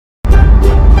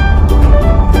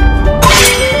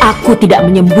Aku tidak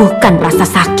menyembuhkan rasa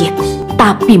sakit,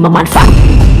 tapi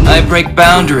memanfaatkan. I break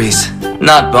boundaries,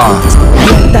 not bonds. Di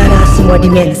antara semua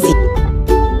dimensi.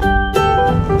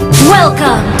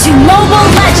 Welcome to Mobile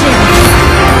Legends!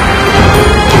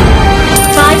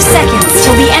 5 seconds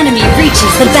till the enemy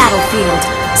reaches the battlefield.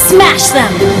 Smash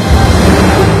them!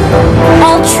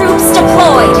 All troops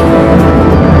deployed!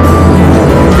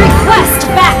 Request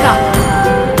backup!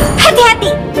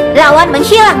 Hati-hati! Lawan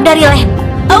menghilang dari lane.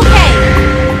 Okay!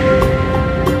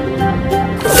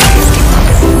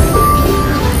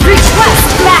 Request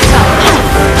backup!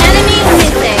 Enemy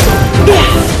missing!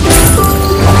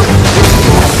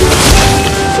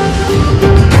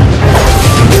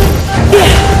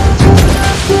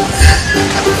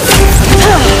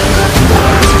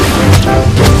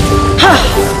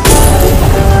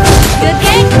 Good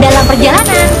hit dalam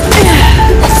perjalanan.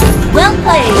 Well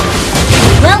played!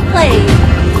 Well played!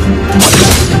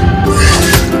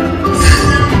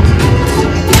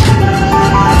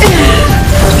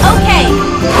 Okay!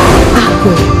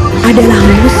 Aku adalah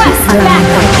musuh alam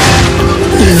mereka.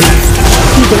 Ini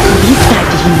tidak bisa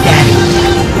dihindari.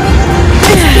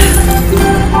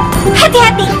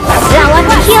 Hati-hati! Lawan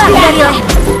menghilang dari lane.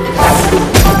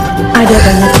 Ada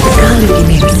banyak sekali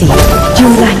dimensi.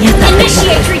 Jumlahnya tak terhitung.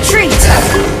 Initiate retreat!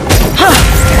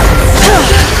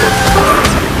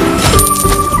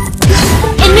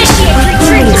 Initiate Aku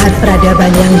retreat! melihat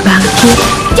peradaban yang bangkit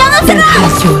Jangan dan serang!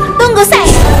 hancur. Tunggu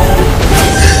saya.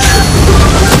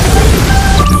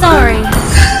 Sorry.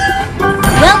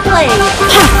 Well played!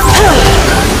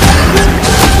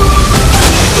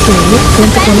 Sulit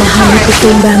untuk memahami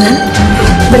keseimbangan.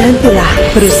 Berhentilah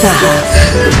berusaha.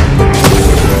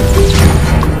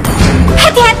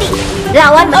 Hati-hati!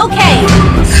 Lawan Okay!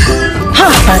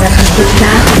 Para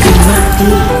pencipta akan mati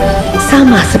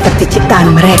sama seperti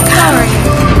ciptaan mereka. Sorry.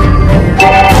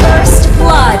 First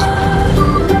blood!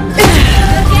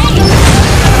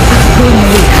 Aku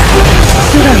melihat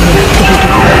suramnya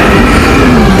kehidupan.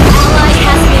 Ally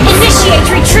has been... Initiate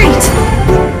retreat!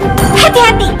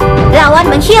 Hati-hati!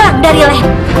 Lawan menghilang dari lane.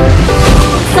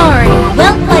 Sorry.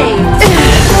 Well played!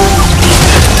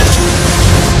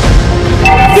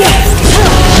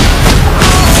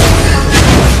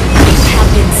 Have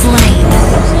been slain.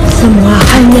 Semua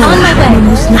hanyalah On my way.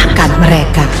 memusnahkan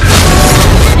mereka.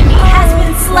 Enemy has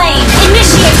been slain.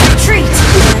 Initiate retreat!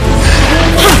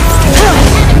 Enemy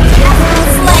has been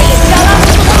slain.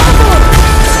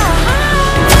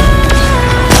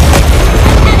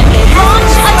 Enemy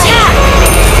launch attack!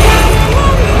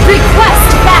 Request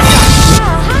backup!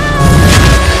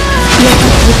 Yang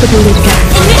aku pedulikan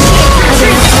Initiate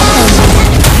retreat!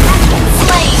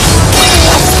 Slain!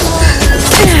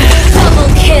 Double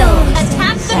kill!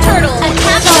 Attack the turtle!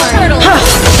 Attack the turtle!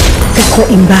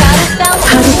 keseimbangan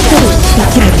harus terus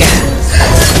dijaga.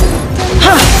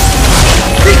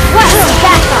 Request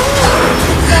backup!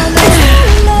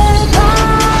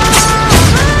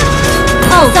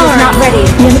 Oh, sorry. Not ready.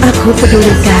 Yang aku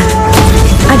pedulikan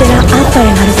adalah apa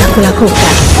yang harus aku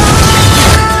lakukan.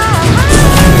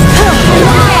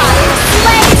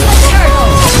 Slay the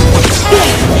turtle!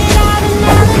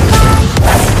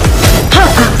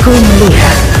 Aku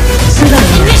melihat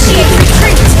suramnya. Initiate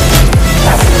retreat!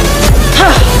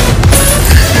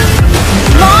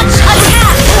 Launch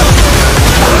attack!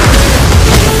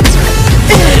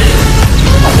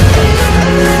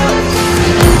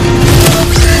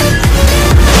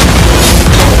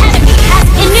 Enemy has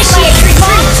initiate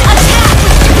retreat! Attack!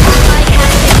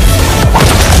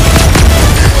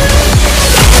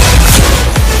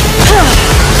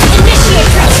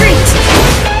 Initiate retreat!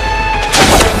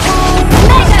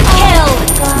 Mega kill!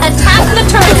 Attack the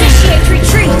turret! Initiate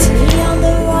retreat!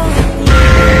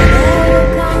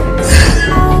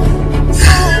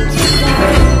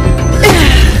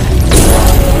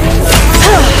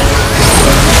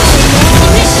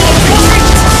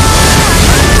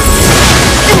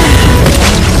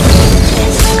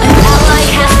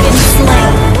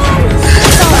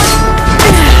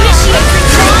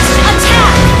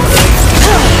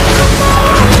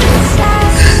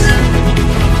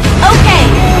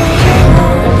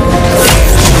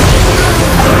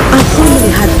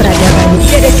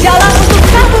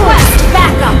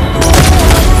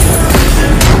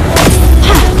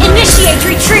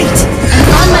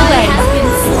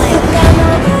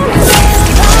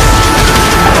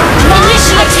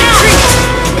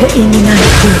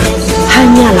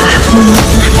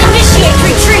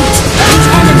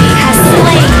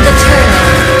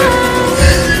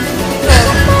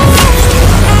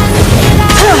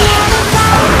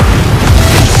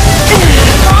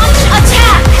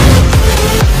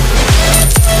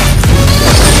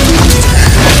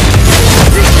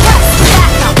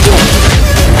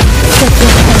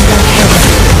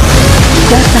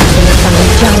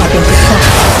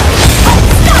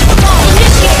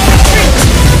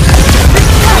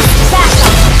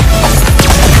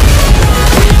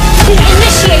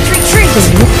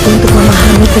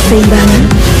 keseimbangan,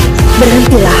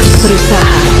 berhentilah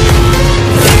berusaha.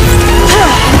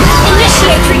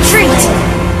 Initiate retreat.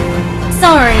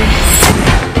 Sorry.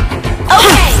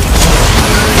 Okay.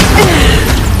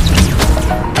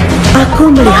 Aku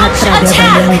melihat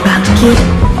peradaban yang bangkit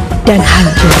dan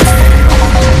hancur.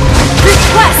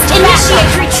 Request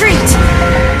initiate retreat.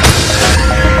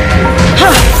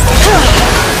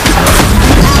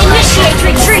 Initiate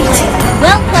retreat.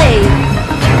 Well played.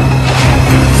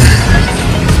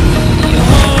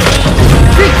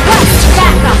 Request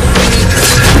backup.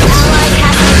 Ally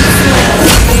has been slain.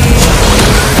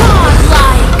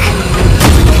 Godlike.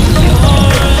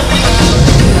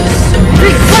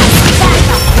 Request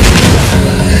backup.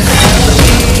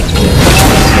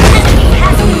 Enemy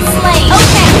has been slain.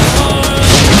 Okay.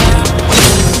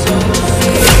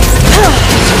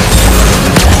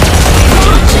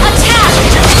 Launch attack.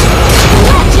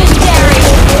 Legendary.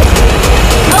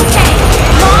 Okay.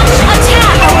 Launch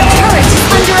attack. Our turret is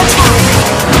under attack.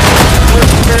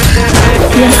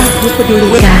 Yang aku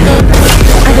pedulikan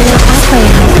adalah apa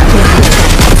yang harus aku lakukan.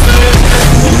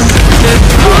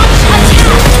 Launch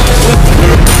attack.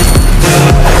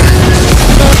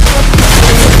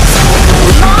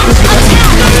 Launch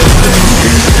attack.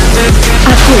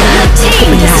 Akulah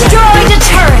Team kebenaran. destroyed a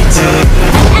turret.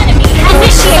 An enemy has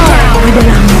initiate down.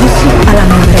 Adalah musuh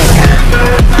alami mereka.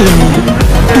 Ini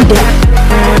tidak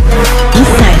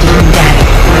bisa dihindari.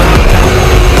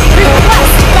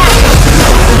 Request backup.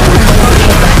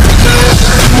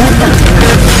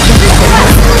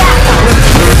 Request backup.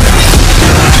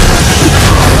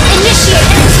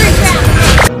 Initiate retreat.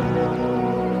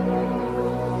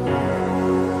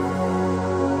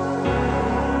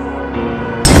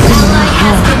 Ally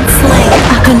has been slain.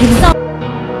 Akan dilakukan.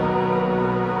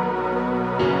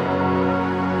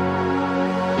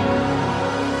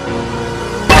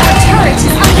 Our turret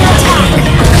is under attack.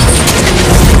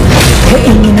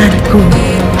 Keinginanku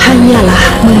hanyalah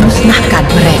memusnahkan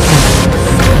mereka.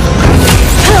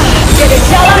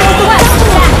 Request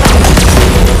backup.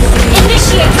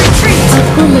 Initiate retreat.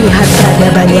 Aku melihat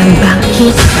peradaban yang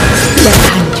bangkit dan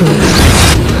hancur.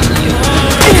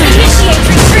 Initiate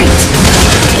retreat.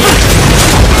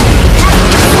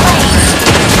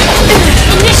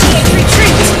 Initiate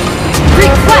retreat.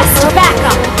 Request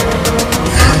backup.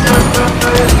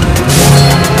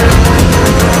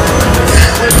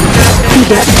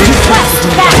 Tidak bisa. Request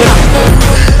backup.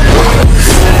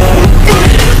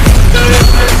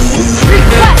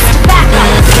 Request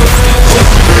backup.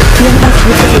 Yang aku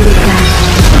pedulikan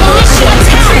Initiate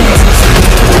turret.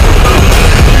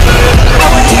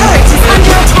 Our turret is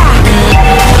under attack.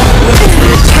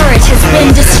 Turret has been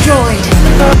destroyed.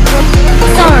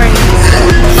 Sorry.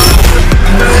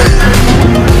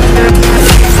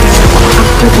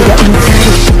 aku tidak mencari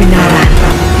kebenaran.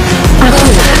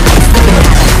 Akulah kebenaran.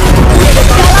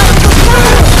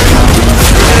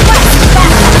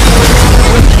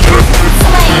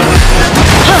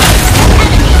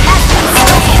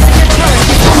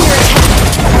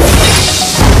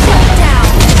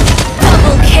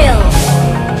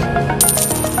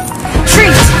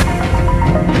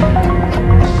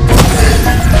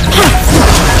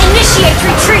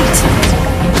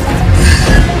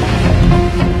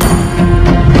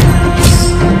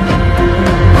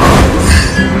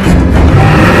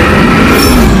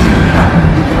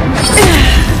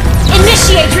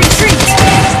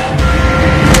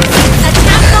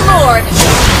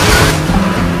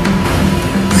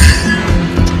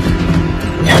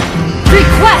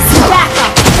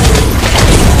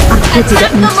 Aku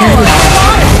tidak mencari.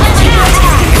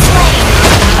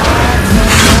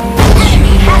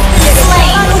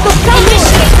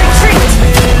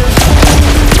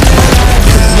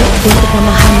 Untuk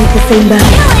memahami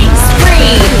keseimbangan. Killing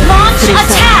spree! Launch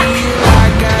attack!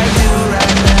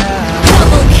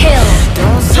 Double kill!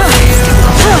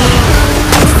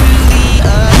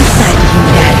 Bisa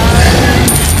dihindari.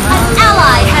 An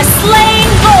ally has slain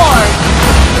Lord!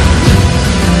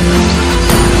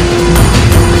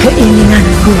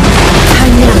 Keinginanku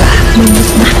hanyalah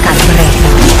memusnahkan mereka.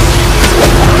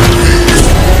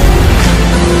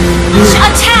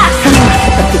 Attack! Sama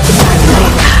seperti kita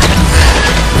mereka.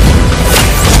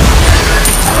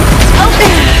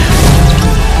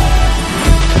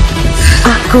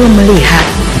 Aku melihat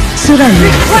Suranya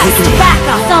Request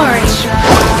backup! Sorry!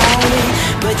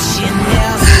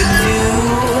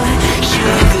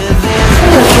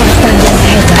 kekuatan yang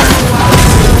hebat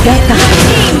datang.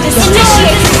 Team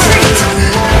initiate retreat!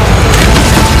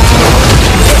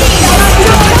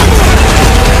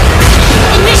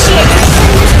 Initiate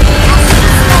retreat!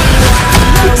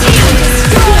 Your team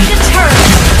destroyed the turret!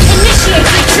 Initiate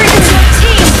retreat! Your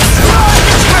team destroyed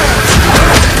the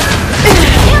turret!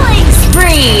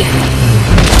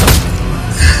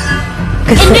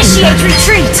 Initiate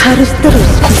retreat. harus terus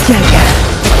dijaga.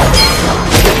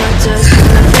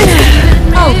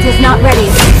 Ult is not ready.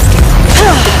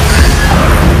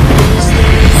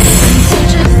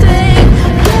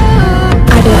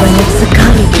 Ada banyak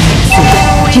sekali dimensi.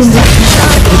 Jumlahnya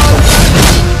tak terhitung.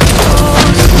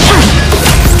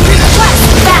 Request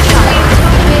backup.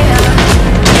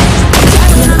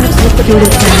 Yang aku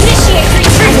pedulikan Initiate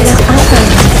retreat. adalah apa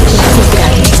yang aku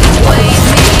lakukan.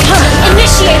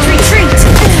 Initiate retreat.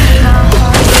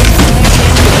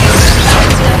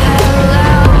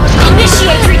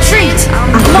 Initiate retreat.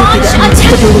 Aku Launch tidak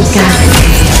attack. mempedulikan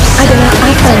adalah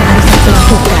apa yang harus aku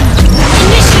lakukan.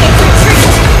 Initiate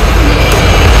retreat.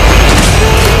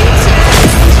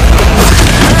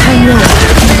 Hanyalah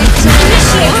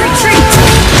Initiate retreat.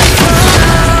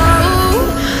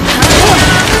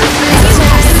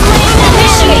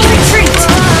 Initiate retreat.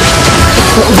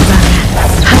 keseimbangan.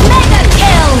 Mega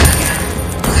kill.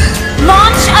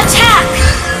 Launch attack.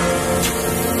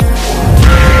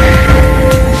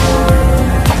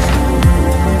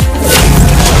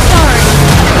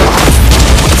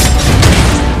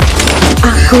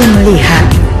 Aku melihat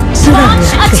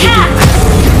Launch surahnya attack.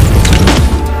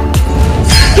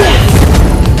 kehidupan.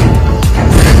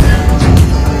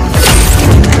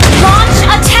 Launch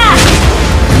attack.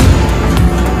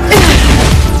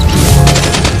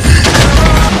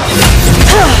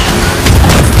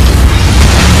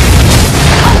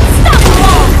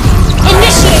 Unstoppable.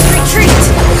 Initiate retreat.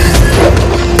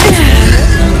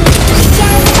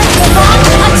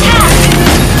 Launch attack.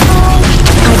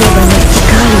 Ada banyak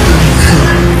sekali dimensi.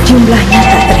 Jumlahnya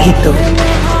tak terhitung.